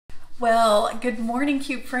Well, good morning,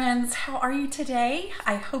 cute friends. How are you today?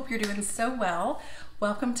 I hope you're doing so well.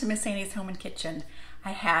 Welcome to Miss Annie's Home and Kitchen.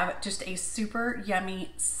 I have just a super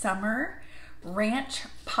yummy summer ranch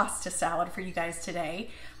pasta salad for you guys today.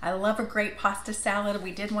 I love a great pasta salad.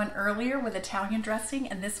 We did one earlier with Italian dressing,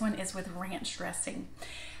 and this one is with ranch dressing.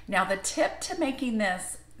 Now, the tip to making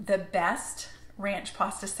this the best ranch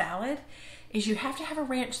pasta salad is you have to have a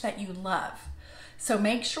ranch that you love. So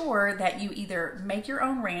make sure that you either make your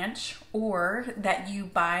own ranch or that you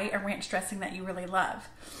buy a ranch dressing that you really love.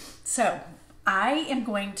 So I am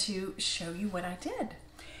going to show you what I did.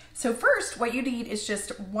 So first, what you need is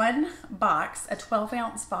just one box, a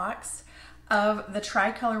 12-ounce box of the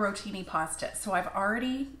tricolor rotini pasta. So I've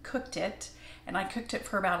already cooked it, and I cooked it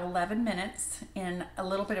for about 11 minutes in a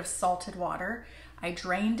little bit of salted water. I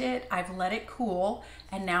drained it, I've let it cool,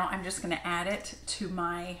 and now I'm just gonna add it to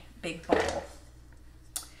my big bowl.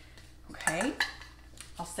 Okay,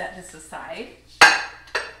 I'll set this aside.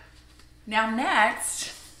 Now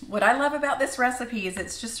next, what I love about this recipe is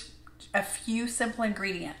it's just a few simple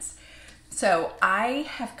ingredients. So I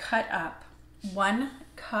have cut up 1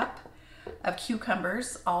 cup of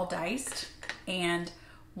cucumbers, all diced, and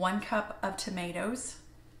 1 cup of tomatoes,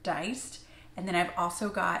 diced, and then I've also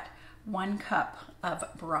got 1 cup of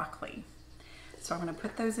broccoli. So I'm gonna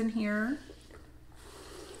put those in here.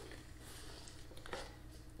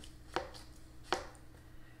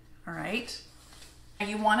 All right, and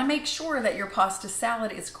you want to make sure that your pasta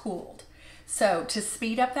salad is cooled. So to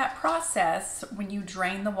speed up that process, when you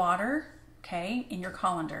drain the water, okay, in your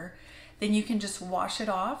colander, then you can just wash it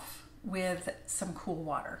off with some cool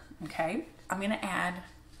water, okay? I'm going to add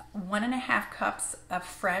 1.5 cups of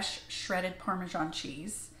fresh shredded Parmesan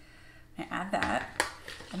cheese. I add that,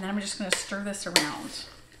 and then I'm just going to stir this around.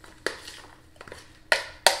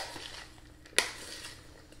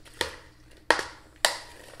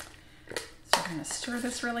 I'm going to stir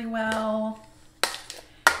this really well,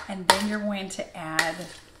 and then you're going to add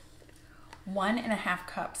 1.5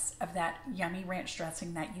 cups of that yummy ranch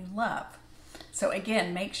dressing that you love. So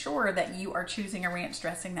again, make sure that you are choosing a ranch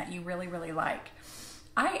dressing that you really, really like.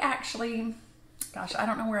 I actually, gosh, I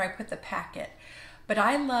don't know where I put the packet, but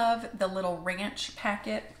I love the little ranch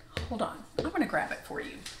packet. Hold on, I'm going to grab it for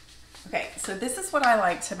you. Okay, so this is what I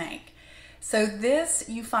like to make. So this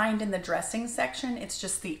you find in the dressing section. It's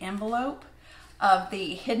just the envelope of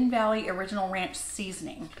the Hidden Valley Original Ranch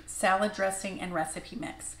Seasoning, salad dressing, and recipe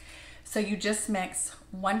mix. So you just mix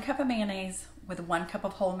 1 cup of mayonnaise with 1 cup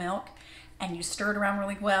of whole milk, and you stir it around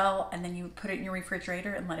really well, and then you put it in your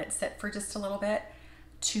refrigerator and let it sit for just a little bit.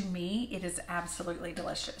 To me, it is absolutely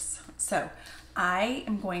delicious. So I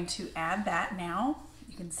am going to add that now,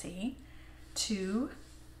 you can see, to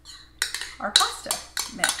our pasta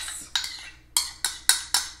mix.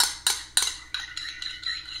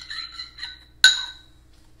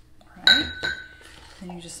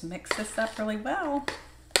 Then you just mix this up really well.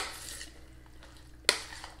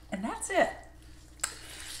 And that's it.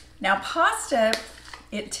 Now pasta,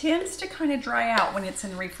 it tends to kind of dry out when it's in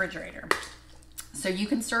the refrigerator. So you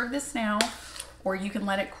can serve this now, or you can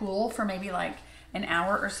let it cool for maybe like an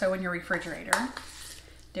hour or so in your refrigerator.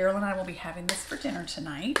 Daryl and I will be having this for dinner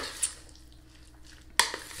tonight.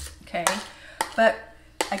 Okay, but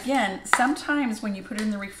again, sometimes when you put it in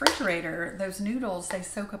the refrigerator, those noodles, they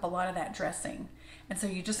soak up a lot of that dressing. And so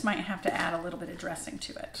you just might have to add a little bit of dressing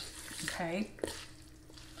to it, okay?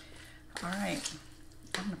 All right,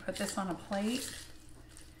 I'm gonna put this on a plate,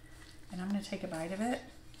 and I'm gonna take a bite of it.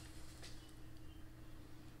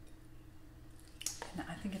 And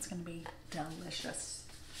I think it's gonna be delicious.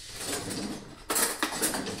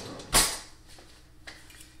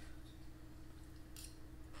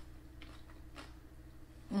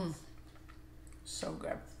 So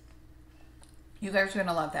good. You guys are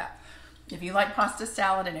gonna love that. If you like pasta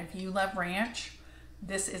salad and if you love ranch,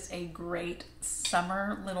 this is a great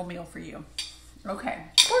summer little meal for you. Okay,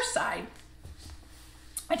 poor side.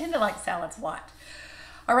 I tend to like salads a lot.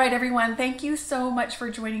 All right, everyone, thank you so much for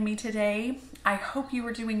joining me today. I hope you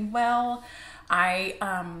are doing well. I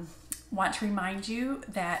want to remind you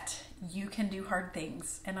that you can do hard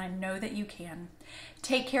things, and I know that you can.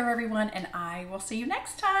 Take care, everyone, and I will see you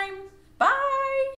next time. Bye.